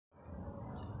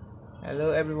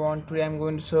Hello everyone, today I'm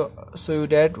going to show you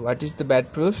that what is the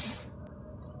bad proofs.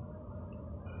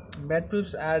 Bad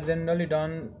proofs are generally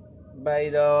done by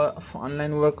the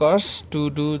online workers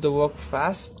to do the work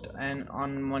fast and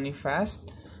earn money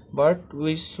fast, but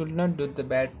we should not do the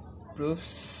bad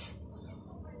proofs.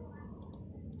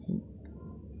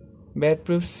 Bad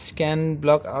proofs can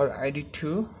block our ID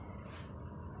too.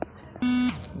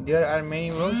 There are many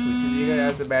works which is regarded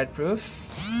as the bad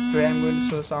proofs. Today I'm going to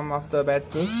show some of the bad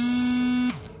proofs.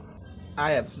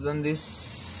 I have done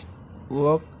this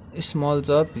work small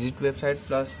job, visit website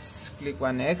plus click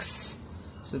 1x.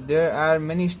 So there are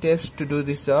many steps to do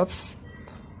these jobs.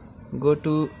 Go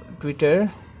to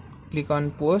Twitter, click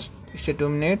on post, stay 2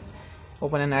 minutes,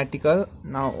 open an article.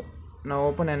 Now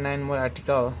open a 9 more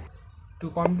article. To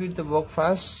complete the work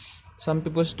fast, some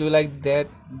people do like that,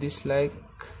 dislike.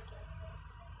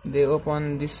 They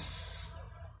open this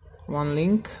one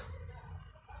link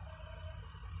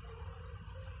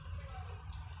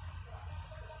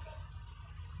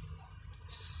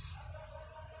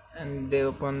and they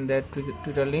open that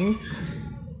Twitter link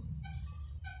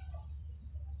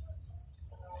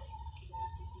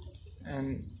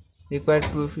and required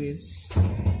proof is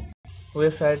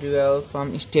website URL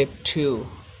from step 2,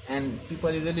 and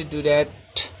people usually do that.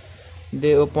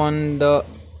 They open the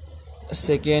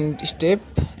second step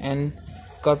and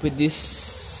copy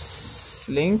this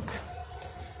link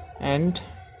and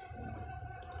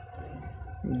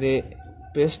they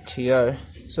paste here.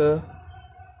 So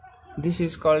this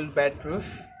is called bad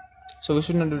proof. So we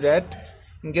should not do that.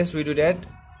 In case we do that,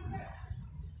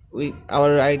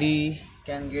 our ID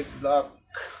can get blocked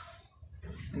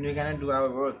and we cannot do our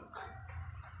work.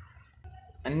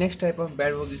 And next type of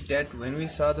bad work is that when we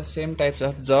saw the same types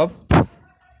of job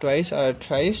twice or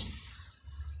thrice,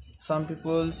 some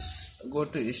people go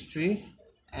to history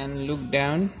and look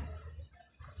down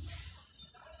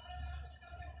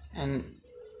and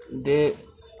they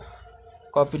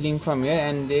copy link from here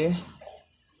and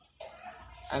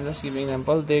I'm just giving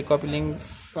example, they copy link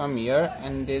from here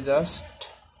and they just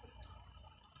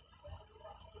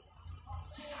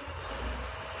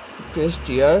paste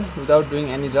here without doing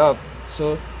any job.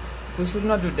 So we should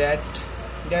not do that.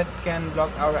 That can block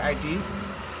our ID.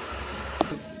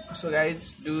 So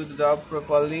guys, do the job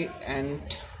properly, and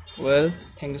well,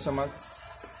 thank you so much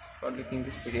for looking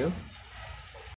this video.